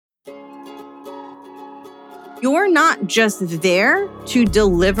You're not just there to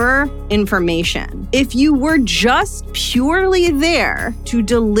deliver information. If you were just purely there to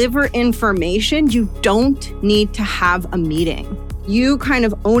deliver information, you don't need to have a meeting. You kind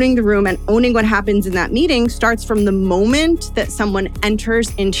of owning the room and owning what happens in that meeting starts from the moment that someone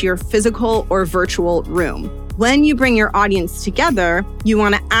enters into your physical or virtual room. When you bring your audience together, you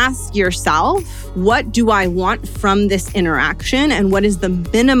want to ask yourself, what do I want from this interaction? And what is the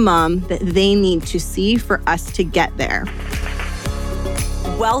minimum that they need to see for us to get there?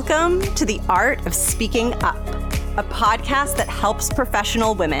 Welcome to The Art of Speaking Up, a podcast that helps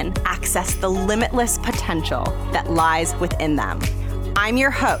professional women access the limitless potential that lies within them. I'm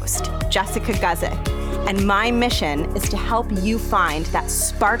your host, Jessica Guzik, and my mission is to help you find that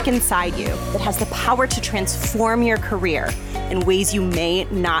spark inside you that has the power to transform your career in ways you may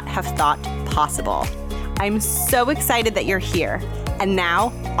not have thought possible. I'm so excited that you're here. And now,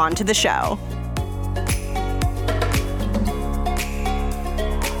 on to the show.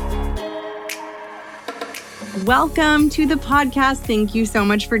 Welcome to the podcast. Thank you so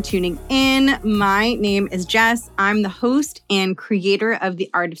much for tuning in. My name is Jess. I'm the host and creator of the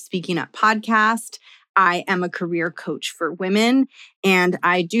Art of Speaking Up podcast. I am a career coach for women, and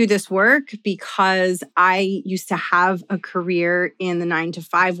I do this work because I used to have a career in the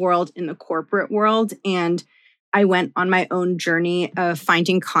 9-to-5 world, in the corporate world, and I went on my own journey of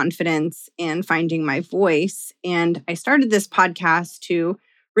finding confidence and finding my voice. And I started this podcast to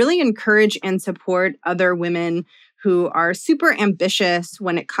really encourage and support other women who are super ambitious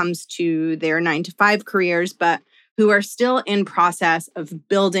when it comes to their 9-to-5 careers, but who are still in process of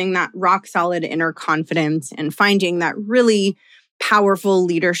building that rock solid inner confidence and finding that really powerful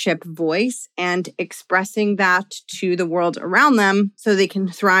leadership voice and expressing that to the world around them so they can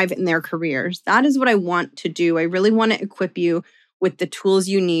thrive in their careers. That is what I want to do. I really want to equip you with the tools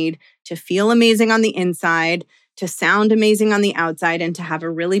you need to feel amazing on the inside, to sound amazing on the outside, and to have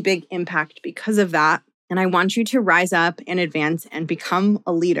a really big impact because of that. And I want you to rise up and advance and become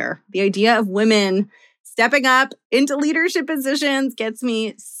a leader. The idea of women stepping up into leadership positions gets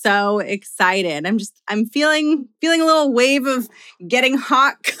me so excited. I'm feeling a little wave of getting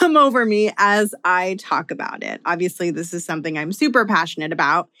hot come over me as I talk about it. Obviously, this is something I'm super passionate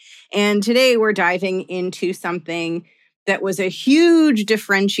about. And today we're diving into something that was a huge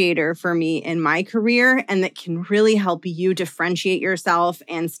differentiator for me in my career and that can really help you differentiate yourself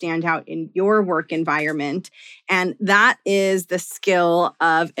and stand out in your work environment. And that is the skill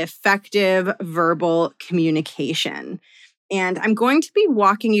of effective verbal communication. And I'm going to be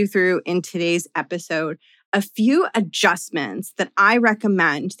walking you through in today's episode a few adjustments that I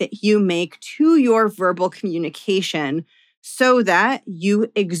recommend that you make to your verbal communication so that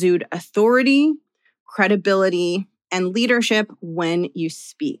you exude authority, credibility, and leadership when you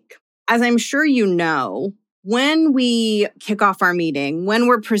speak. As I'm sure you know, when we kick off our meeting, when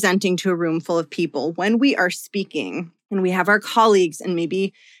we're presenting to a room full of people, when we are speaking, and we have our colleagues and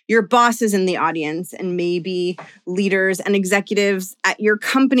maybe your bosses in the audience, and maybe leaders and executives at your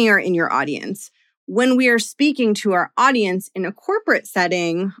company are in your audience. When we are speaking to our audience in a corporate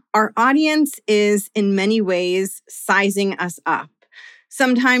setting, our audience is in many ways sizing us up.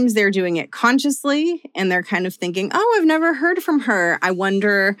 Sometimes they're doing it consciously and they're kind of thinking, oh, I've never heard from her. I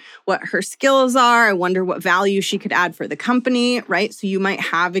wonder what her skills are. I wonder what value she could add for the company, right? So you might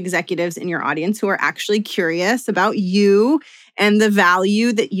have executives in your audience who are actually curious about you and the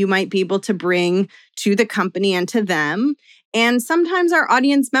value that you might be able to bring to the company and to them. And sometimes our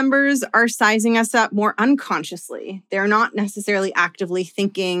audience members are sizing us up more unconsciously. They're not necessarily actively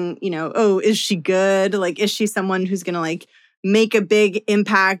thinking, oh, is she good? Like, is she someone who's going to make a big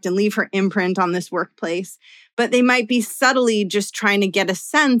impact and leave her imprint on this workplace? But they might be subtly just trying to get a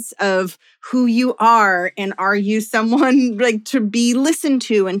sense of who you are, and are you someone to be listened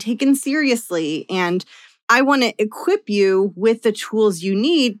to and taken seriously? And I want to equip you with the tools you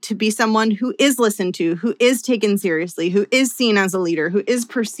need to be someone who is listened to, who is taken seriously, who is seen as a leader, who is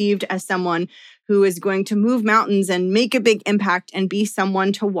perceived as someone who is going to move mountains and make a big impact and be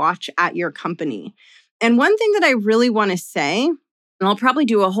someone to watch at your company. And one thing that I really want to say, and I'll probably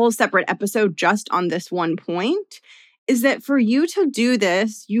do a whole separate episode just on this one point, is that for you to do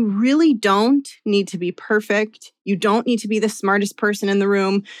this, you really don't need to be perfect. You don't need to be the smartest person in the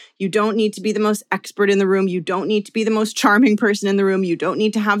room. You don't need to be the most expert in the room. You don't need to be the most charming person in the room. You don't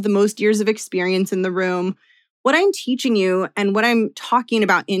need to have the most years of experience in the room. What I'm teaching you and what I'm talking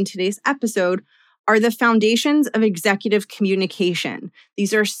about in today's episode are the foundations of executive communication.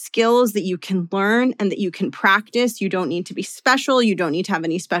 These are skills that you can learn and that you can practice. You don't need to be special. You don't need to have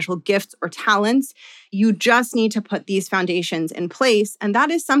any special gifts or talents. You just need to put these foundations in place. And that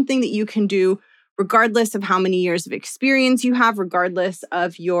is something that you can do regardless of how many years of experience you have, regardless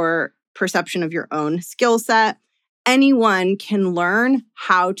of your perception of your own skill set, anyone can learn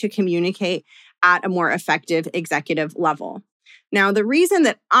how to communicate at a more effective executive level. Now, the reason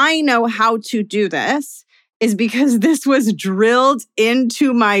that I know how to do this is because this was drilled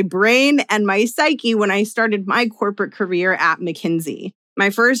into my brain and my psyche when I started my corporate career at McKinsey. My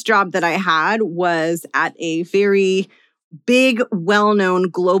first job that I had was at a very big, well-known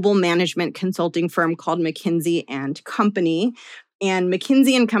global management consulting firm called McKinsey and Company. And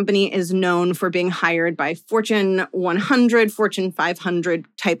McKinsey and Company is known for being hired by Fortune 100, Fortune 500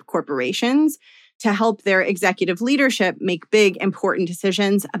 type corporations to help their executive leadership make big, important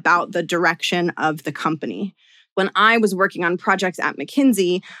decisions about the direction of the company. When I was working on projects at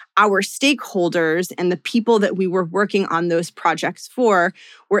McKinsey, our stakeholders and the people that we were working on those projects for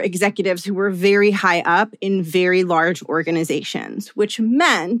were executives who were very high up in very large organizations, which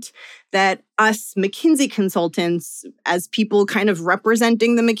meant that us McKinsey consultants, as people kind of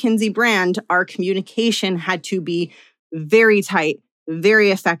representing the McKinsey brand, our communication had to be very tight,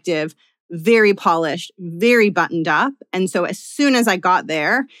 very effective, very polished, very buttoned up. And so as soon as I got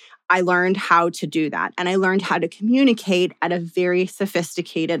there, I learned how to do that. And I learned how to communicate at a very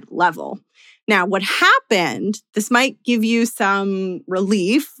sophisticated level. Now, what happened, this might give you some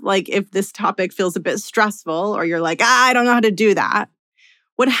relief, like if this topic feels a bit stressful or you're like, I don't know how to do that.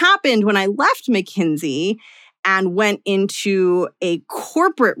 What happened when I left McKinsey and went into a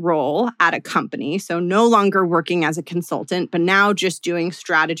corporate role at a company, so no longer working as a consultant, but now just doing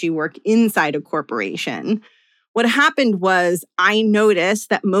strategy work inside a corporation, what happened was I noticed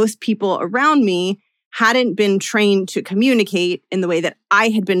that most people around me hadn't been trained to communicate in the way that I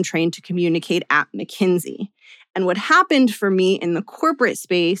had been trained to communicate at McKinsey. And what happened for me in the corporate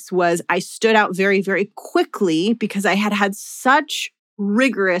space was I stood out very, very quickly because I had had such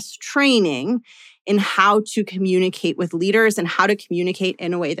rigorous training in how to communicate with leaders and how to communicate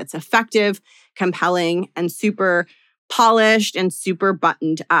in a way that's effective, compelling, and super polished and super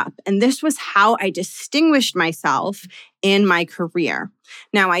buttoned up. And this was how I distinguished myself in my career.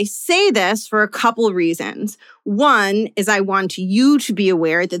 Now, I say this for a couple of reasons. One is I want you to be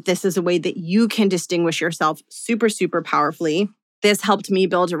aware that this is a way that you can distinguish yourself super, super powerfully. This helped me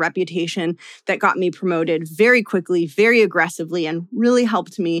build a reputation that got me promoted very quickly, very aggressively, and really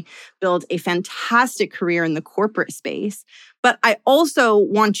helped me build a fantastic career in the corporate space. But I also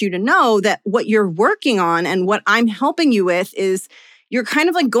want you to know that what you're working on and what I'm helping you with is you're kind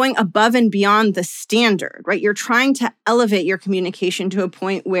of like going above and beyond the standard, right? You're trying to elevate your communication to a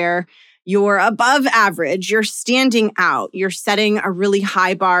point where you're above average, you're standing out, you're setting a really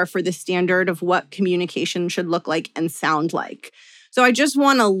high bar for the standard of what communication should look like and sound like. So I just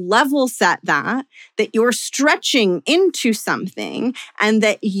want to level set that you're stretching into something and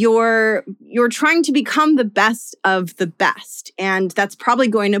that you're trying to become the best of the best. And that's probably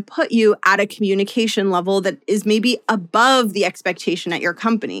going to put you at a communication level that is maybe above the expectation at your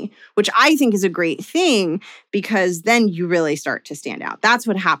company, which I think is a great thing because then you really start to stand out. That's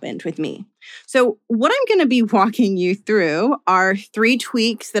what happened with me. So what I'm going to be walking you through are 3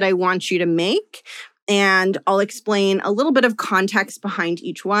 tweaks that I want you to make. And I'll explain a little bit of context behind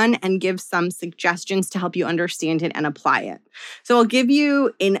each one and give some suggestions to help you understand it and apply it. So I'll give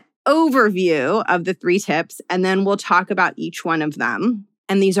you an overview of the 3 tips, and then we'll talk about each one of them.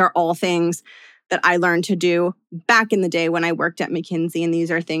 And these are all things that I learned to do back in the day when I worked at McKinsey, and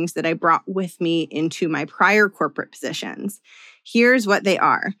these are things that I brought with me into my prior corporate positions. Here's what they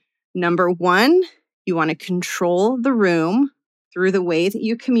are. Number 1, you want to control the room through the way that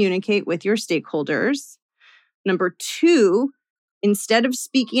you communicate with your stakeholders. Number 2, instead of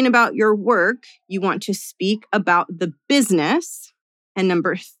speaking about your work, you want to speak about the business. And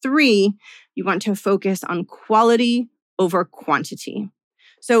number 3, you want to focus on quality over quantity.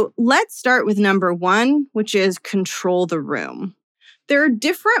 So let's start with number 1, which is control the room. There are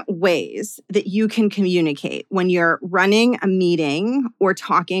different ways that you can communicate when you're running a meeting or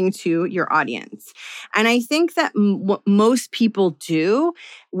talking to your audience. And I think that what most people do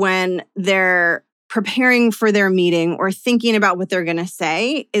when they're preparing for their meeting or thinking about what they're going to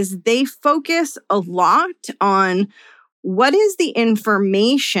say is they focus a lot on what is the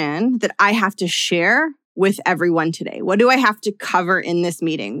information that I have to share with everyone today? What do I have to cover in this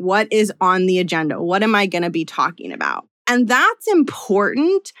meeting? What is on the agenda? What am I going to be talking about? And that's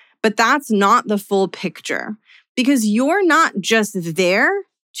important, but that's not the full picture because you're not just there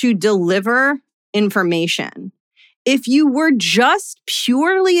to deliver information. If you were just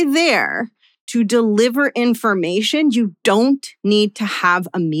purely there To deliver information, you don't need to have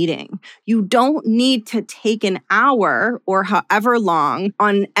a meeting. You don't need to take an hour or however long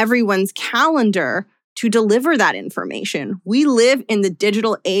on everyone's calendar to deliver that information. We live in the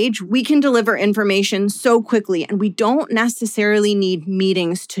digital age. We can deliver information so quickly, and we don't necessarily need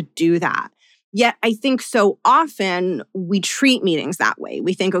meetings to do that. Yet I think so often we treat meetings that way.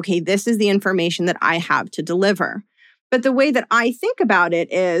 We think, okay, this is the information that I have to deliver. But the way that I think about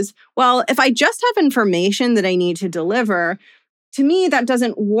it is, well, if I just have information that I need to deliver, to me, that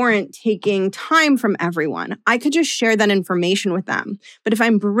doesn't warrant taking time from everyone. I could just share that information with them. But if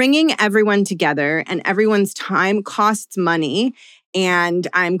I'm bringing everyone together and everyone's time costs money, and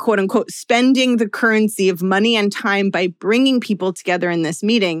I'm quote unquote spending the currency of money and time by bringing people together in this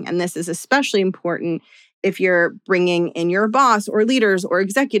meeting, and this is especially important if you're bringing in your boss or leaders or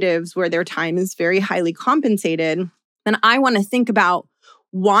executives where their time is very highly compensated, then I want to think about,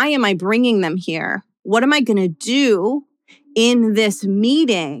 why am I bringing them here? What am I going to do in this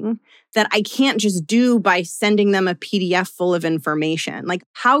meeting that I can't just do by sending them a PDF full of information? Like,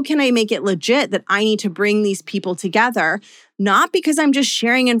 how can I make it legit that I need to bring these people together? Not because I'm just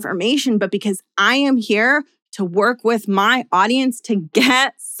sharing information, but because I am here to work with my audience to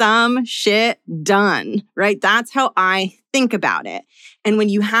get some shit done, right? That's how I think about it. And when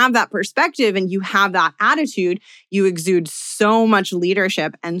you have that perspective and you have that attitude, you exude so much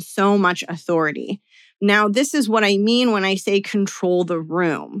leadership and so much authority. Now, this is what I mean when I say control the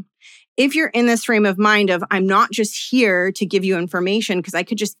room. If you're in this frame of mind of, I'm not just here to give you information because I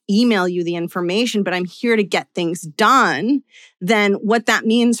could just email you the information, but I'm here to get things done, then what that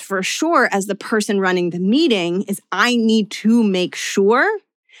means for sure as the person running the meeting is I need to make sure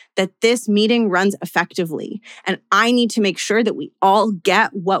that this meeting runs effectively. And I need to make sure that we all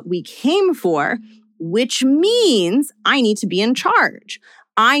get what we came for, which means I need to be in charge.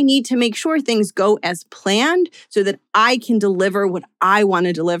 I need to make sure things go as planned so that I can deliver what I want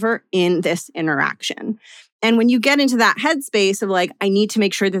to deliver in this interaction. And when you get into that headspace of like, I need to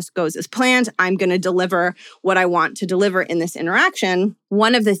make sure this goes as planned, I'm going to deliver what I want to deliver in this interaction,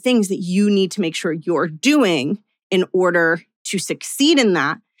 one of the things that you need to make sure you're doing in order to succeed in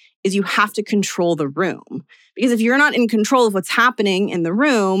that is you have to control the room. Because if you're not in control of what's happening in the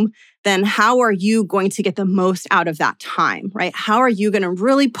room, then how are you going to get the most out of that time, right? How are you going to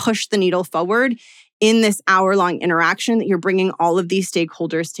really push the needle forward in this hour-long interaction that you're bringing all of these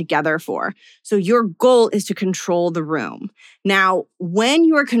stakeholders together for? So your goal is to control the room. Now, when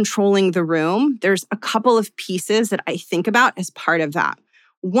you are controlling the room, there's a couple of pieces that I think about as part of that.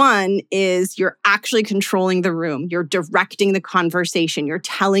 One is you're actually controlling the room. You're directing the conversation. You're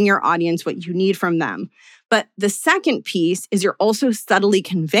telling your audience what you need from them. But the second piece is you're also subtly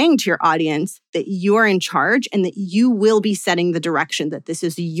conveying to your audience that you're in charge and that you will be setting the direction, that this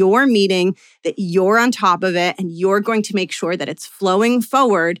is your meeting, that you're on top of it, and you're going to make sure that it's flowing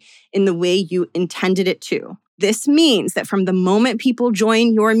forward in the way you intended it to. This means that from the moment people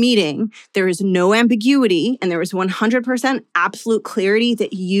join your meeting, there is no ambiguity and there is 100% absolute clarity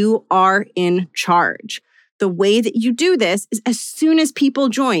that you are in charge. The way that you do this is as soon as people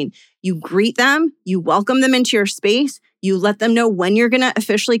join, you greet them, you welcome them into your space, you let them know when you're going to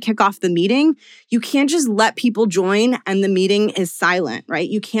officially kick off the meeting. You can't just let people join and the meeting is silent, right?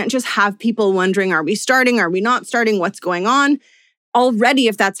 You can't just have people wondering, are we starting? Are we not starting? What's going on? Already,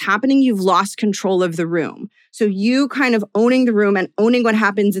 if that's happening, you've lost control of the room. So you kind of owning the room and owning what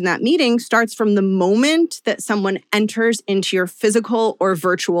happens in that meeting starts from the moment that someone enters into your physical or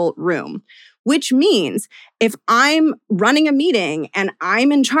virtual room. Which means if I'm running a meeting and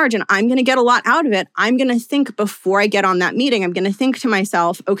I'm in charge and I'm going to get a lot out of it, I'm going to think before I get on that meeting, I'm going to think to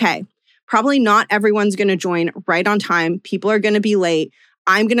myself, okay, probably not everyone's going to join right on time. People are going to be late.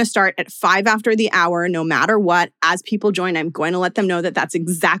 I'm going to start at 5 after the hour, no matter what. As people join, I'm going to let them know that that's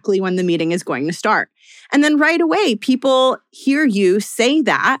exactly when the meeting is going to start. And then right away, people hear you say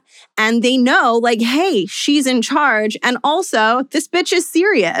that and they know like, hey, she's in charge. And also this bitch is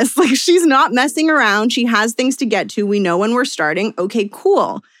serious. Like she's not messing around. She has things to get to. We know when we're starting. Okay,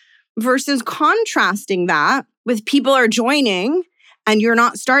 cool. Versus contrasting that with people are joining and you're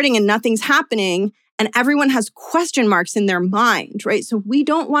not starting and nothing's happening. And everyone has question marks in their mind, right? So we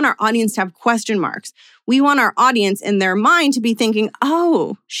don't want our audience to have question marks. We want our audience in their mind to be thinking,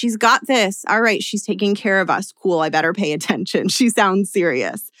 oh, she's got this. All right, she's taking care of us. Cool, I better pay attention. She sounds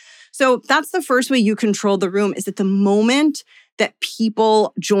serious. So that's the first way you control the room is at the moment that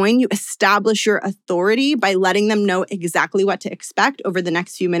people join, you establish your authority by letting them know exactly what to expect over the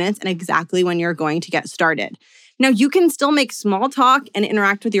next few minutes and exactly when you're going to get started. Now, you can still make small talk and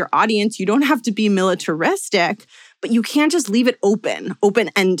interact with your audience. You don't have to be militaristic, but you can't just leave it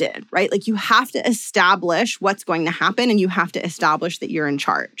open-ended, right? Like you have to establish what's going to happen and you have to establish that you're in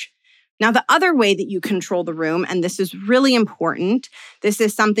charge. Now, the other way that you control the room, and this is really important, this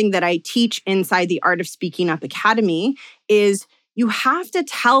is something that I teach inside the Art of Speaking Up Academy, is you have to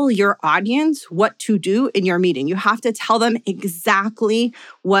tell your audience what to do in your meeting. You have to tell them exactly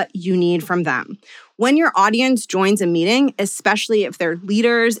what you need from them. When your audience joins a meeting, especially if they're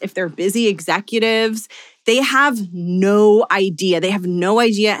leaders, if they're busy executives, they have no idea. They have no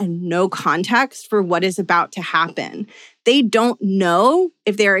idea and no context for what is about to happen. They don't know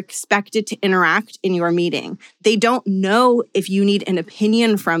if they're expected to interact in your meeting. They don't know if you need an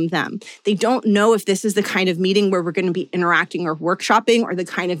opinion from them. They don't know if this is the kind of meeting where we're going to be interacting or workshopping, or the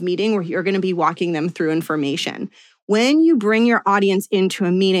kind of meeting where you're going to be walking them through information. When you bring your audience into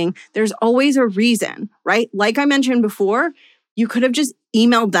a meeting, there's always a reason, right? Like I mentioned before, you could have just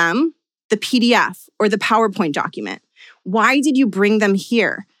emailed them the PDF or the PowerPoint document. Why did you bring them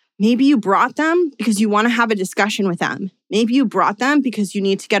here? Maybe you brought them because you want to have a discussion with them. Maybe you brought them because you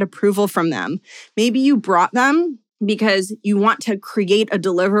need to get approval from them. Maybe you brought them because you want to create a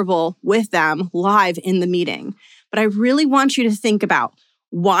deliverable with them live in the meeting. But I really want you to think about,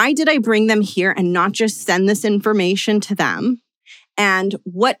 why did I bring them here and not just send this information to them? And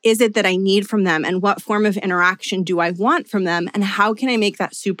what is it that I need from them? And what form of interaction do I want from them? And how can I make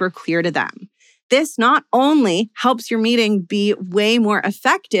that super clear to them? This not only helps your meeting be way more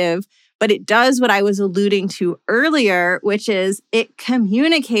effective, but it does what I was alluding to earlier, which is it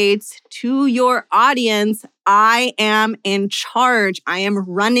communicates to your audience, I am in charge. I am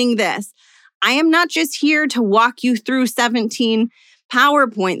running this. I am not just here to walk you through 17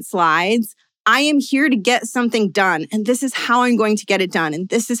 PowerPoint slides. I am here to get something done, and this is how I'm going to get it done, and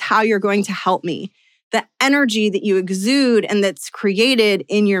this is how you're going to help me. The energy that you exude and that's created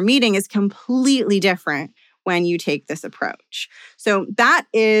in your meeting is completely different when you take this approach. So that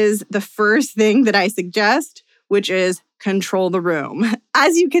is the first thing that I suggest, which is control the room.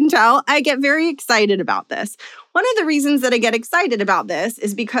 As you can tell, I get very excited about this. One of the reasons that I get excited about this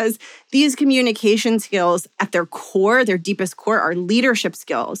is because these communication skills at their core, their deepest core, are leadership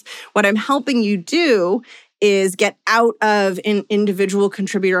skills. What I'm helping you do is get out of an individual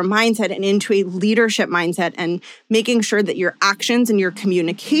contributor mindset and into a leadership mindset, and making sure that your actions and your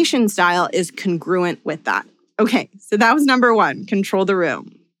communication style is congruent with that. Okay, so that was number one, control the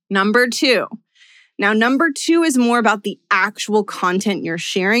room. Number two is more about the actual content you're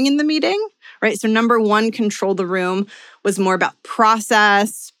sharing in the meeting, right? So number one, control the room, was more about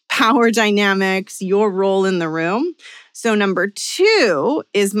process, power dynamics, your role in the room. So number two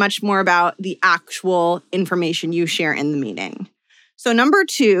is much more about the actual information you share in the meeting. So number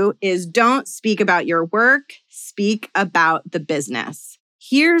two is don't speak about your work, speak about the business.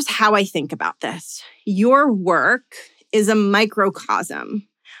 Here's how I think about this. Your work is a microcosm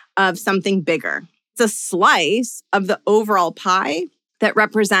of something bigger. It's a slice of the overall pie that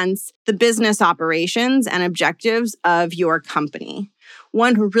represents the business operations and objectives of your company.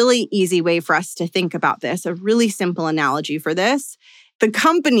 One really easy way for us to think about this, a really simple analogy for this, the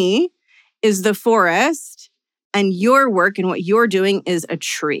company is the forest and your work and what you're doing is a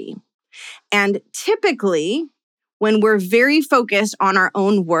tree. And typically, when we're very focused on our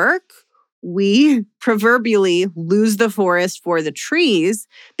own work, we proverbially lose the forest for the trees,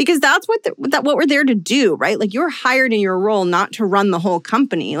 because that's what we're there to do, right? Like, you're hired in your role not to run the whole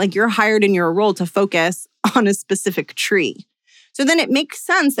company. Like, you're hired in your role to focus on a specific tree. So then it makes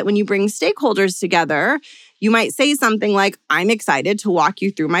sense that when you bring stakeholders together, you might say something like, I'm excited to walk you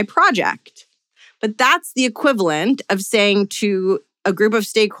through my project. But that's the equivalent of saying to a group of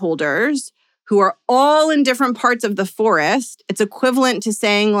stakeholders who are all in different parts of the forest, it's equivalent to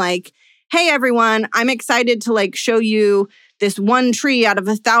saying like, hey, everyone, I'm excited to show you this one tree out of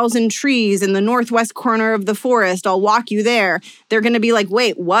 1,000 trees in the northwest corner of the forest. I'll walk you there. They're going to be like,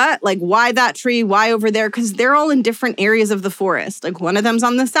 wait, what? Like, why that tree? Why over there? Because they're all in different areas of the forest. Like, one of them's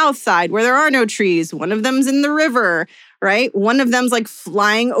on the south side where there are no trees. One of them's in the river, right? One of them's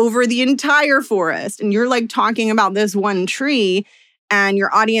flying over the entire forest. And you're talking about this one tree, and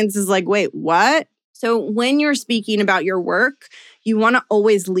your audience is like, wait, what? So when you're speaking about your work, you want to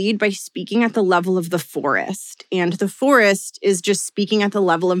always lead by speaking at the level of the forest. And the forest is just speaking at the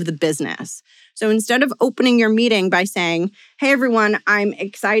level of the business. So instead of opening your meeting by saying, Hey everyone, I'm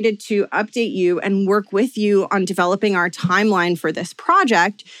excited to update you and work with you on developing our timeline for this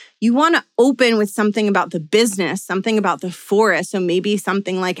project. You want to open with something about the business, something about the forest. So maybe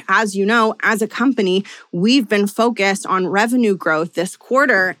something like, as you know, as a company, we've been focused on revenue growth this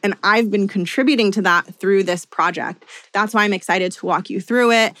quarter, and I've been contributing to that through this project. That's why I'm excited to walk you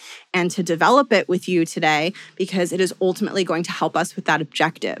through it and to develop it with you today, because it is ultimately going to help us with that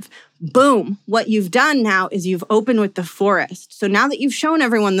objective. Boom. What you've done now is you've opened with the forest. So now that you've shown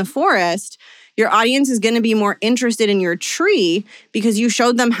everyone the forest, your audience is going to be more interested in your tree because you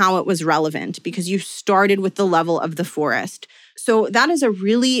showed them how it was relevant, because you started with the level of the forest. So that is a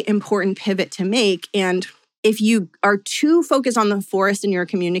really important pivot to make. And if you are too focused on the forest in your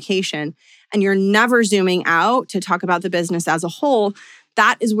communication and you're never zooming out to talk about the business as a whole,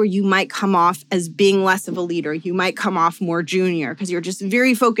 that is where you might come off as being less of a leader. You might come off more junior because you're just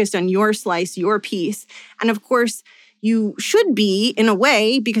very focused on your slice, your piece. And of course, you should be in a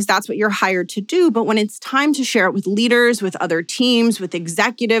way because that's what you're hired to do. But when it's time to share it with leaders, with other teams, with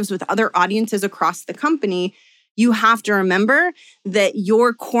executives, with other audiences across the company, you have to remember that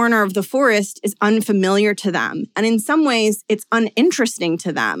your corner of the forest is unfamiliar to them. And in some ways, it's uninteresting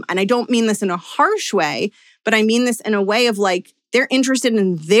to them. And I don't mean this in a harsh way, but I mean this in a way of like, they're interested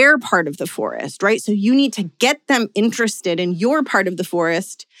in their part of the forest, right? So you need to get them interested in your part of the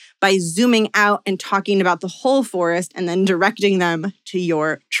forest by zooming out and talking about the whole forest and then directing them to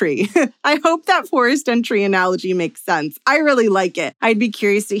your tree. I hope that forest and tree analogy makes sense. I really like it. I'd be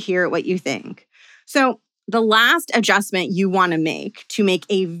curious to hear what you think. So the last adjustment you want to make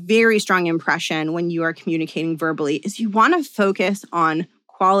a very strong impression when you are communicating verbally is you want to focus on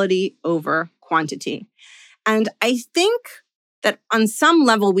quality over quantity. And I think that on some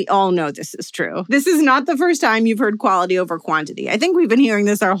level, we all know this is true. This is not the first time you've heard quality over quantity. I think we've been hearing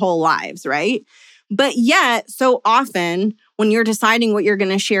this our whole lives, right? But yet, so often, when you're deciding what you're going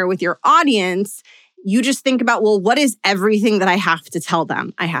to share with your audience, you just think about, well, what is everything that I have to tell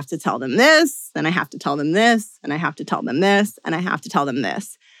them? I have to tell them this, then I have to tell them this, and I have to tell them this, and I have to tell them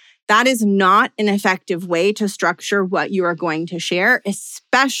this. That is not an effective way to structure what you are going to share,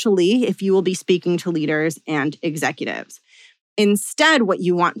 especially if you will be speaking to leaders and executives. Instead, what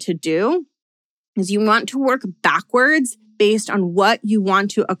you want to do is you want to work backwards based on what you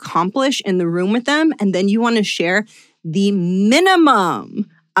want to accomplish in the room with them. And then you want to share the minimum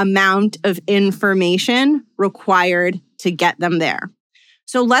amount of information required to get them there.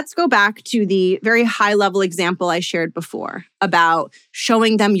 So let's go back to the very high-level example I shared before about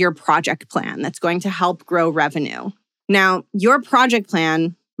showing them your project plan that's going to help grow revenue. Now, your project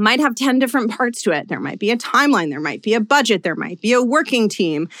plan might have 10 different parts to it. There might be a timeline, there might be a budget, there might be a working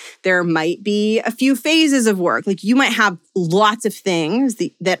team, there might be a few phases of work. Like you might have lots of things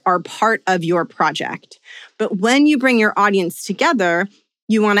that are part of your project. But when you bring your audience together,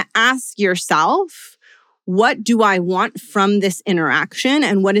 you want to ask yourself, what do I want from this interaction?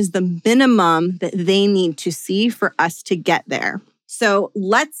 And what is the minimum that they need to see for us to get there? So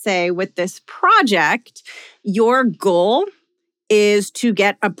let's say with this project, your goal is to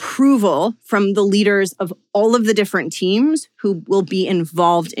get approval from the leaders of all of the different teams who will be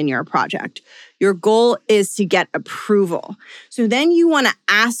involved in your project. Your goal is to get approval. So then you want to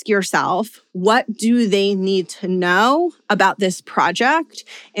ask yourself, what do they need to know about this project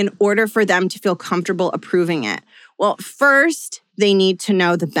in order for them to feel comfortable approving it? Well, first, they need to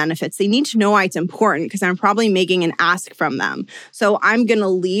know the benefits. They need to know why it's important because I'm probably making an ask from them. So I'm going to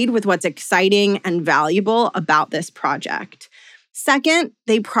lead with what's exciting and valuable about this project. Second,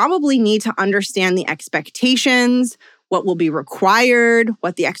 they probably need to understand the expectations, what will be required,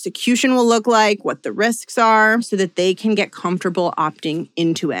 what the execution will look like, what the risks are, so that they can get comfortable opting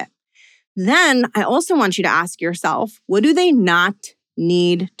into it. Then I also want you to ask yourself, what do they not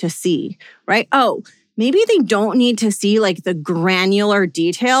need to see, right? Oh, maybe they don't need to see like the granular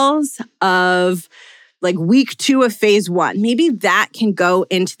details of like week 2 of phase 1. Maybe that can go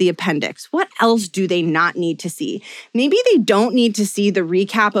into the appendix. What else do they not need to see? Maybe they don't need to see the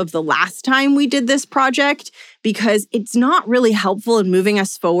recap of the last time we did this project because it's not really helpful in moving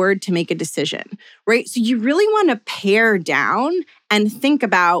us forward to make a decision, right? So you really want to pare down and think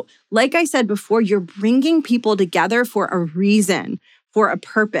about, like I said before, you're bringing people together for a reason, for a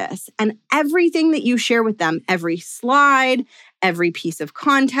purpose. And everything that you share with them, every slide, every piece of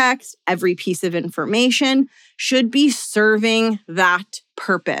context, every piece of information should be serving that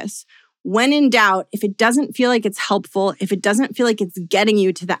purpose. When in doubt, if it doesn't feel like it's helpful, if it doesn't feel like it's getting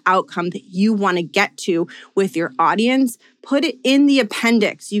you to the outcome that you want to get to with your audience, Put it in the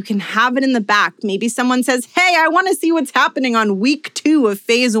appendix. You can have it in the back. Maybe someone says, hey, I want to see what's happening on week 2 of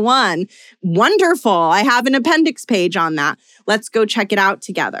phase 1. Wonderful. I have an appendix page on that. Let's go check it out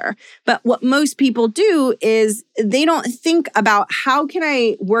together. But what most people do is they don't think about how can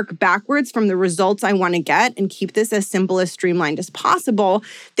I work backwards from the results I want to get and keep this as simple, as streamlined as possible.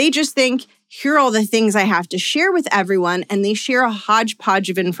 They just think, here are all the things I have to share with everyone, and they share a hodgepodge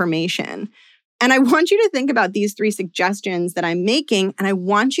of information. And I want you to think about these 3 suggestions that I'm making, and I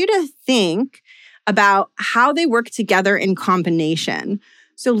want you to think about how they work together in combination.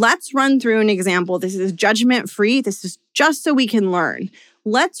 So let's run through an example. This is judgment-free. This is just so we can learn.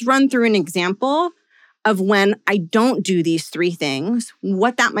 Let's run through an example of when I don't do these 3 things,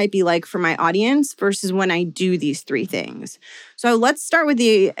 what that might be like for my audience versus when I do these 3 things. So let's start with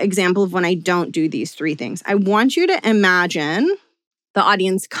the example of when I don't do these 3 things. I want you to imagine the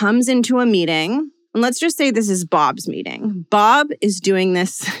audience comes into a meeting, and let's just say this is Bob's meeting. Bob is doing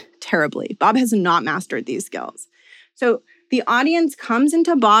this terribly. Bob has not mastered these skills. So the audience comes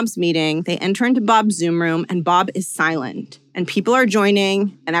into Bob's meeting, they enter into Bob's Zoom room, and Bob is silent. And people are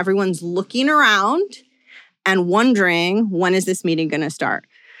joining, and everyone's looking around and wondering, when is this meeting going to start?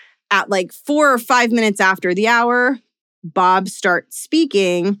 At like 4 or 5 minutes after the hour, Bob starts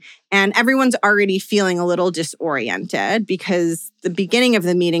speaking, and everyone's already feeling a little disoriented because the beginning of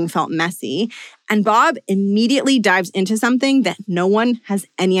the meeting felt messy. And Bob immediately dives into something that no one has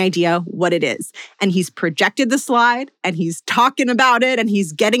any idea what it is. And he's projected the slide, and he's talking about it, and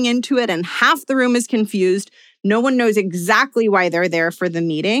he's getting into it, and half the room is confused. No one knows exactly why they're there for the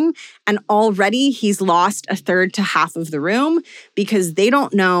meeting. And already he's lost a third to half of the room because they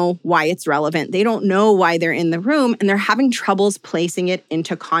don't know why it's relevant. They don't know why they're in the room, and they're having troubles placing it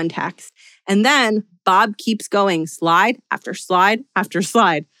into context. And then Bob keeps going, slide after slide after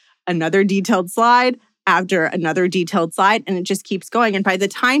slide, another detailed slide after another detailed slide, and it just keeps going. And by the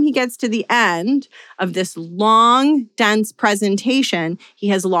time he gets to the end of this long, dense presentation, he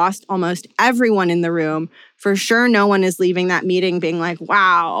has lost almost everyone in the room. For sure, no one is leaving that meeting being like,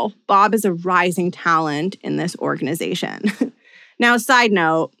 wow, Bob is a rising talent in this organization. Now, side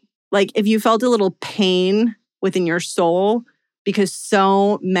note, like if you felt a little pain within your soul because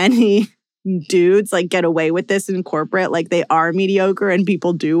so many dudes like get away with this in corporate, like they are mediocre and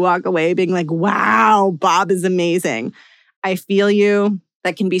people do walk away being like, wow, Bob is amazing. I feel you.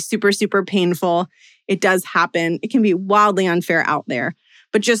 That can be super, super painful. It does happen. It can be wildly unfair out there.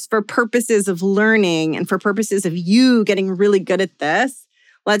 But just for purposes of learning and for purposes of you getting really good at this,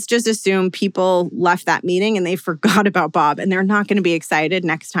 let's just assume people left that meeting and they forgot about Bob, and they're not going to be excited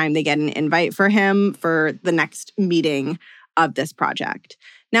next time they get an invite for him for the next meeting of this project.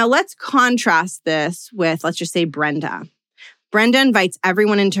 Now, let's contrast this with, let's just say, Brenda. Brenda invites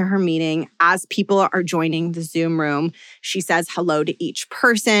everyone into her meeting. As people are joining the Zoom room, she says hello to each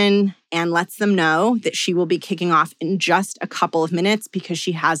person and lets them know that she will be kicking off in just a couple of minutes because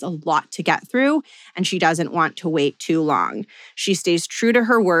she has a lot to get through and she doesn't want to wait too long. She stays true to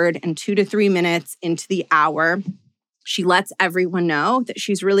her word, and 2 to 3 minutes into the hour, she lets everyone know that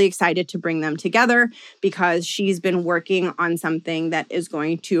she's really excited to bring them together because she's been working on something that is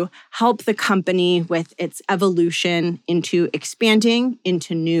going to help the company with its evolution into expanding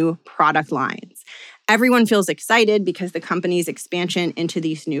into new product lines. Everyone feels excited because the company's expansion into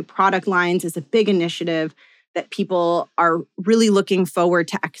these new product lines is a big initiative that people are really looking forward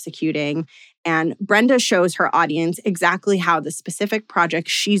to executing. And Brenda shows her audience exactly how the specific project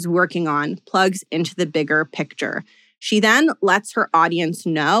she's working on plugs into the bigger picture. She then lets her audience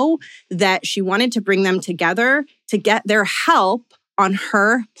know that she wanted to bring them together to get their help on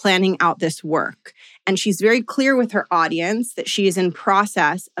her planning out this work. And she's very clear with her audience that she is in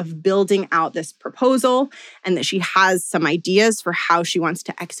process of building out this proposal and that she has some ideas for how she wants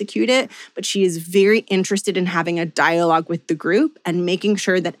to execute it. But she is very interested in having a dialogue with the group and making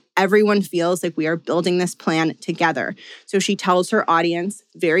sure that everyone feels like we are building this plan together. So she tells her audience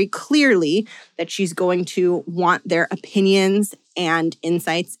very clearly that she's going to want their opinions and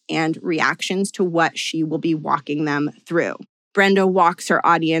insights and reactions to what she will be walking them through. Brenda walks her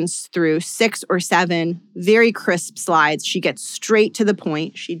audience through 6 or 7 very crisp slides. She gets straight to the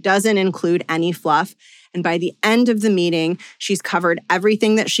point. She doesn't include any fluff. And by the end of the meeting, she's covered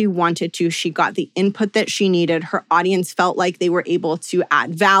everything that she wanted to. She got the input that she needed. Her audience felt like they were able to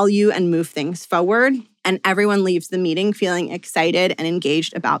add value and move things forward. And everyone leaves the meeting feeling excited and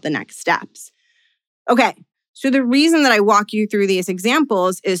engaged about the next steps. Okay. So the reason that I walk you through these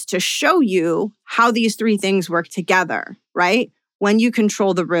examples is to show you how these 3 things work together, right? When you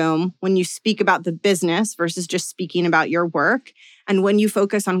control the room, when you speak about the business versus just speaking about your work, and when you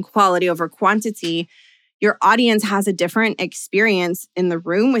focus on quality over quantity, Your audience has a different experience in the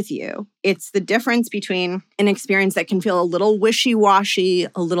room with you. It's the difference between an experience that can feel a little wishy-washy,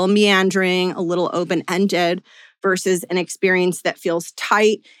 a little meandering, a little open-ended, versus an experience that feels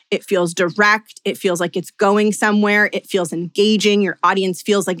tight, it feels direct, it feels like it's going somewhere, it feels engaging, your audience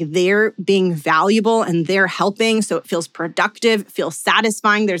feels like they're being valuable and they're helping, so it feels productive, it feels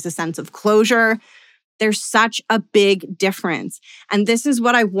satisfying, there's a sense of closure. There's such a big difference. And this is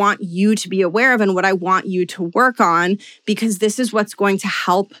what I want you to be aware of and what I want you to work on, because this is what's going to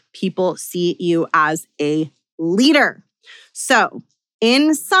help people see you as a leader. So,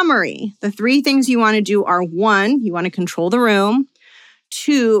 in summary, the 3 things you want to do are 1, you want to control the room.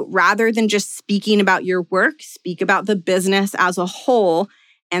 2, rather than just speaking about your work, speak about the business as a whole.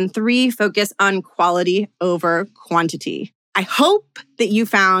 And 3, focus on quality over quantity. I hope that you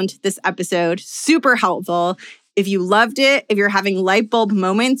found this episode super helpful. If you loved it, if you're having light bulb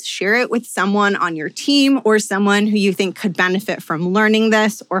moments, share it with someone on your team or someone who you think could benefit from learning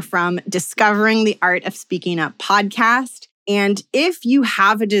this or from discovering the Art of Speaking Up podcast. And if you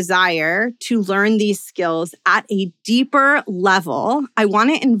have a desire to learn these skills at a deeper level, I want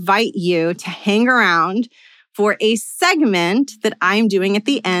to invite you to hang around for a segment that I'm doing at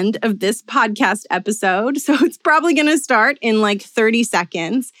the end of this podcast episode. So it's probably going to start in like 30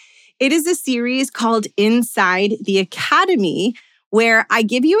 seconds. It is a series called Inside the Academy, where I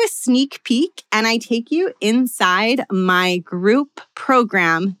give you a sneak peek and I take you inside my group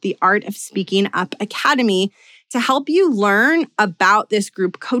program, the Art of Speaking Up Academy, to help you learn about this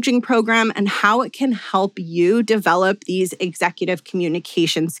group coaching program and how it can help you develop these executive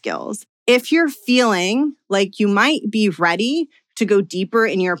communication skills. If you're feeling like you might be ready to go deeper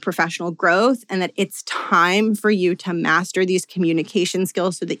in your professional growth and that it's time for you to master these communication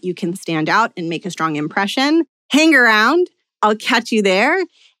skills so that you can stand out and make a strong impression, hang around. I'll catch you there.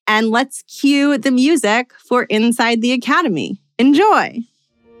 And let's cue the music for Inside the Academy. Enjoy.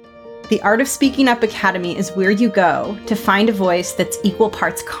 The Art of Speaking Up Academy is where you go to find a voice that's equal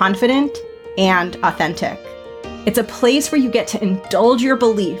parts confident and authentic. It's a place where you get to indulge your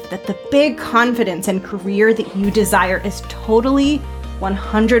belief that the big confidence and career that you desire is totally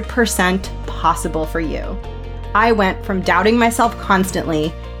 100% possible for you. I went from doubting myself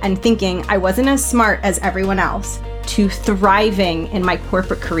constantly and thinking I wasn't as smart as everyone else to thriving in my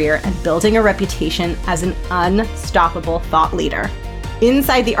corporate career and building a reputation as an unstoppable thought leader.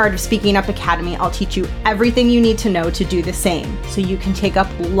 Inside the Art of Speaking Up Academy, I'll teach you everything you need to know to do the same so you can take up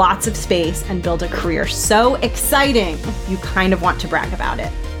lots of space and build a career so exciting you kind of want to brag about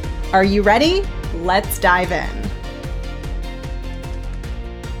it. Are you ready? Let's dive in.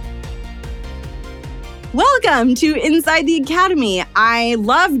 Welcome to Inside the Academy. I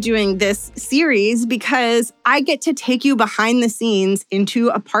love doing this series because I get to take you behind the scenes into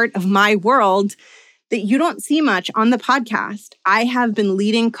a part of my world that you don't see much on the podcast. I have been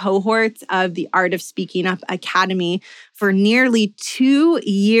leading cohorts of the Art of Speaking Up Academy for nearly 2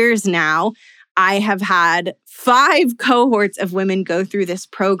 years now. I have had 5 cohorts of women go through this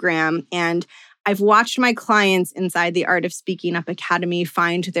program, and I've watched my clients inside the Art of Speaking Up Academy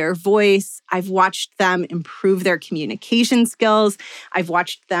find their voice. I've watched them improve their communication skills. I've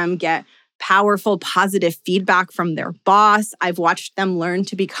watched them get powerful, positive feedback from their boss. I've watched them learn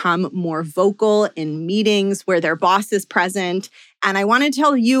to become more vocal in meetings where their boss is present. And I want to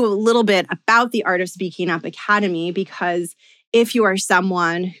tell you a little bit about the Art of Speaking Up Academy, because if you are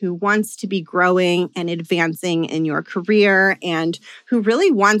someone who wants to be growing and advancing in your career and who really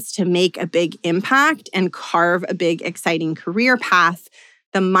wants to make a big impact and carve a big, exciting career path,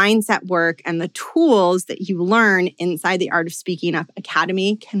 the mindset work and the tools that you learn inside the Art of Speaking Up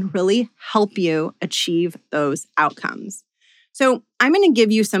Academy can really help you achieve those outcomes. So I'm going to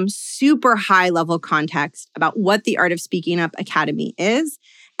give you some super high-level context about what the Art of Speaking Up Academy is,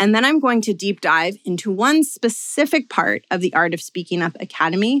 and then I'm going to deep dive into one specific part of the Art of Speaking Up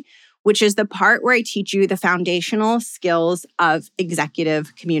Academy, which is the part where I teach you the foundational skills of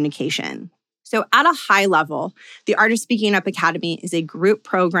executive communication. So at a high level, the Art of Speaking Up Academy is a group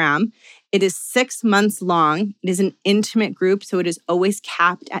program. It is 6 months long. It is an intimate group, so it is always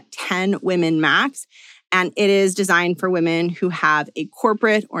capped at 10 women max. And it is designed for women who have a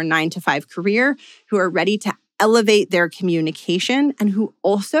corporate or 9-to-5 career, who are ready to elevate their communication, and who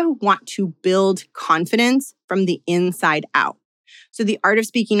also want to build confidence from the inside out. So the Art of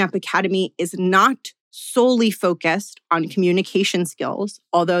Speaking Up Academy is not solely focused on communication skills,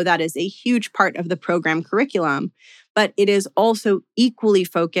 although that is a huge part of the program curriculum, but it is also equally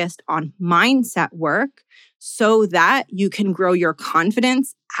focused on mindset work so that you can grow your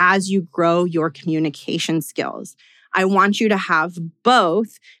confidence as you grow your communication skills. I want you to have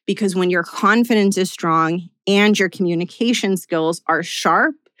both because when your confidence is strong and your communication skills are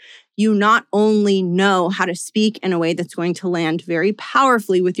sharp, you not only know how to speak in a way that's going to land very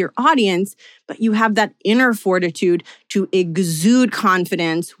powerfully with your audience, but you have that inner fortitude to exude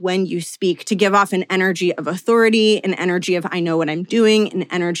confidence when you speak, to give off an energy of authority, an energy of I know what I'm doing, an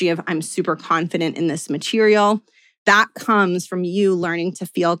energy of I'm super confident in this material. That comes from you learning to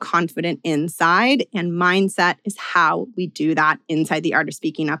feel confident inside, and mindset is how we do that inside the Art of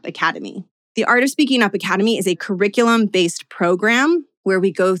Speaking Up Academy. The Art of Speaking Up Academy is a curriculum-based program where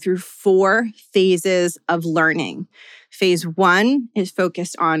we go through 4 phases of learning. Phase 1 is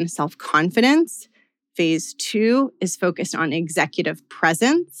focused on self-confidence. Phase 2 is focused on executive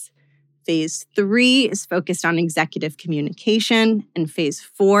presence. Phase 3 is focused on executive communication. And phase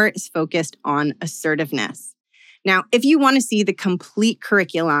 4 is focused on assertiveness. Now, if you want to see the complete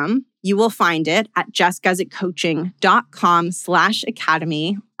curriculum, you will find it at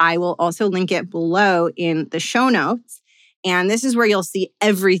jessguzikcoaching.com/academy. I will also link it below in the show notes. And this is where you'll see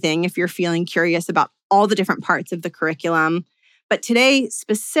everything if you're feeling curious about all the different parts of the curriculum. But today,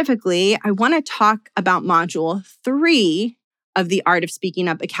 specifically, I want to talk about Module 3 of the Art of Speaking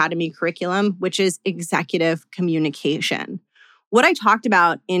Up Academy curriculum, which is executive communication. What I talked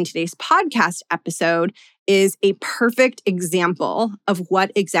about in today's podcast episode is a perfect example of what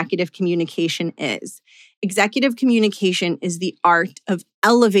executive communication is. Executive communication is the art of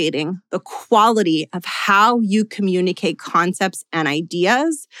elevating the quality of how you communicate concepts and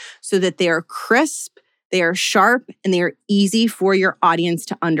ideas so that they are crisp, they are sharp, and they are easy for your audience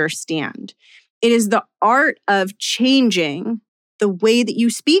to understand. It is the art of changing the way that you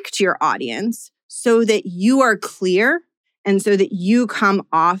speak to your audience so that you are clear and so that you come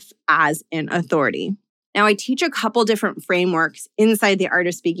off as an authority. Now, I teach a couple different frameworks inside the Art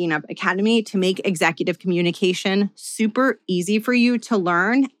of Speaking Up Academy to make executive communication super easy for you to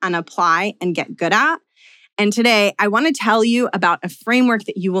learn and apply and get good at. And today, I want to tell you about a framework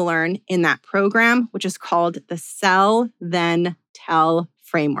that you will learn in that program, which is called the Sell, Then Tell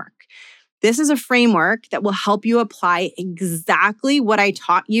framework. This is a framework that will help you apply exactly what I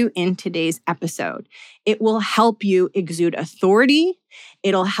taught you in today's episode. It will help you exude authority.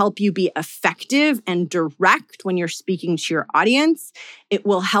 It'll help you be effective and direct when you're speaking to your audience. It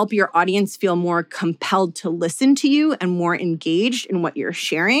will help your audience feel more compelled to listen to you and more engaged in what you're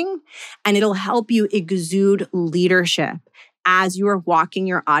sharing. And it'll help you exude leadership as you are walking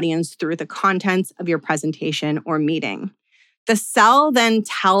your audience through the contents of your presentation or meeting. The Sell, Then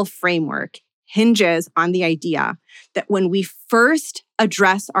Tell framework hinges on the idea that when we first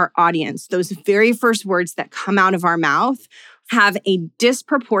address our audience, those very first words that come out of our mouth have a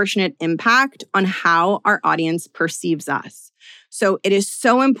disproportionate impact on how our audience perceives us. So it is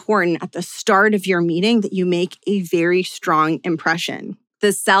so important at the start of your meeting that you make a very strong impression.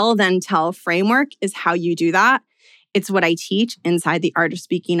 The Sell, Then Tell framework is how you do that. It's what I teach inside the Art of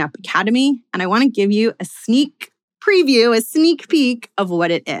Speaking Up Academy. And I want to give you a sneak peek of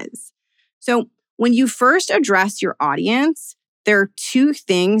what it is. So when you first address your audience, there are 2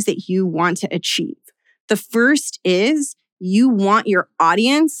 things that you want to achieve. The first is you want your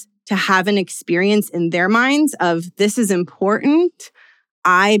audience to have an experience in their minds of this is important,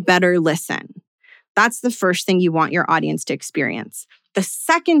 I better listen. That's the first thing you want your audience to experience. The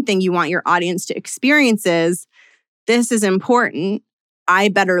second thing you want your audience to experience is this is important, I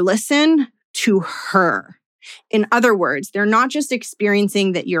better listen to her. In other words, they're not just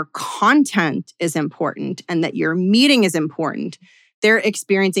experiencing that your content is important and that your meeting is important. They're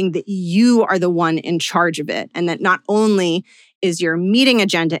experiencing that you are the one in charge of it and that not only is your meeting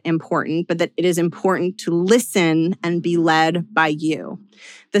agenda important, but that it is important to listen and be led by you.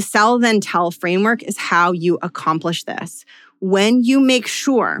 The Sell, Then Tell framework is how you accomplish this. When you make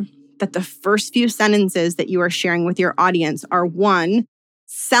sure that the first few sentences that you are sharing with your audience are 1,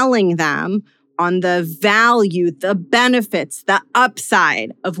 selling them on the value, the benefits, the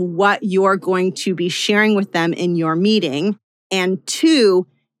upside of what you're going to be sharing with them in your meeting. And 2,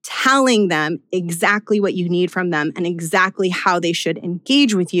 telling them exactly what you need from them and exactly how they should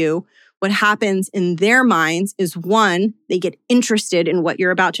engage with you. What happens in their minds is 1, they get interested in what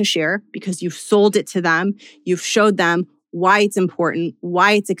you're about to share because you've sold it to them. You've showed them why it's important,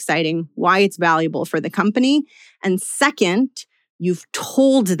 why it's exciting, why it's valuable for the company. And 2nd, you've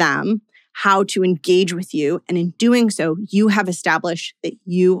told them how to engage with you. And in doing so, you have established that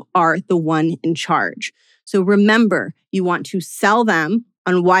you are the one in charge. So remember, you want to sell them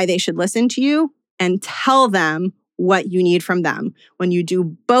on why they should listen to you and tell them what you need from them. When you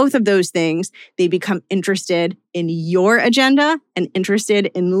do both of those things, they become interested in your agenda and interested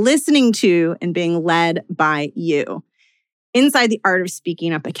in listening to and being led by you. Inside the Art of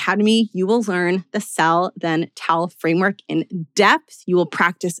Speaking Up Academy, you will learn the Sell, Then Tell framework in depth. You will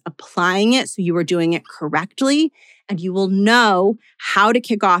practice applying it so you are doing it correctly, and you will know how to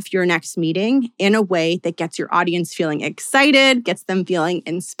kick off your next meeting in a way that gets your audience feeling excited, gets them feeling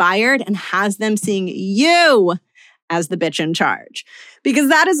inspired, and has them seeing you as the bitch in charge. Because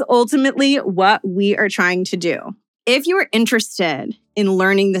that is ultimately what we are trying to do. If you are interested in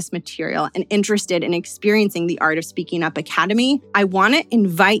learning this material and interested in experiencing the Art of Speaking Up Academy, I want to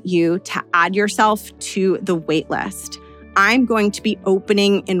invite you to add yourself to the waitlist. I'm going to be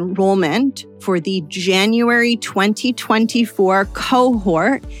opening enrollment for the January 2024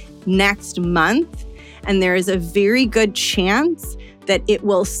 cohort next month, and there is a very good chance that it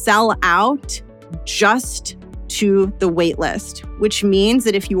will sell out just to the waitlist, which means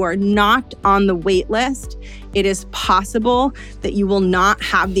that if you are not on the waitlist, it is possible that you will not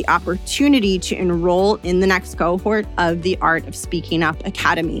have the opportunity to enroll in the next cohort of the Art of Speaking Up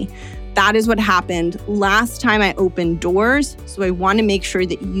Academy. That is what happened last time I opened doors. So I want to make sure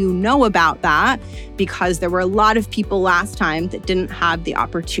that you know about that, because there were a lot of people last time that didn't have the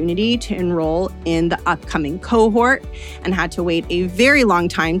opportunity to enroll in the upcoming cohort and had to wait a very long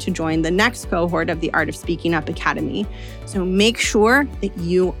time to join the next cohort of the Art of Speaking Up Academy. So make sure that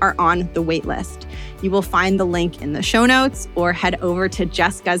you are on the wait list. You will find the link in the show notes or head over to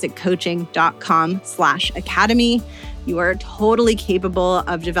jessguzikcoaching.com/academy. You are totally capable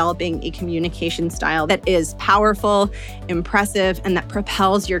of developing a communication style that is powerful, impressive, and that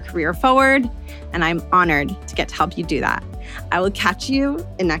propels your career forward. And I'm honored to get to help you do that. I will catch you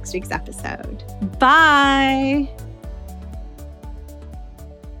in next week's episode. Bye.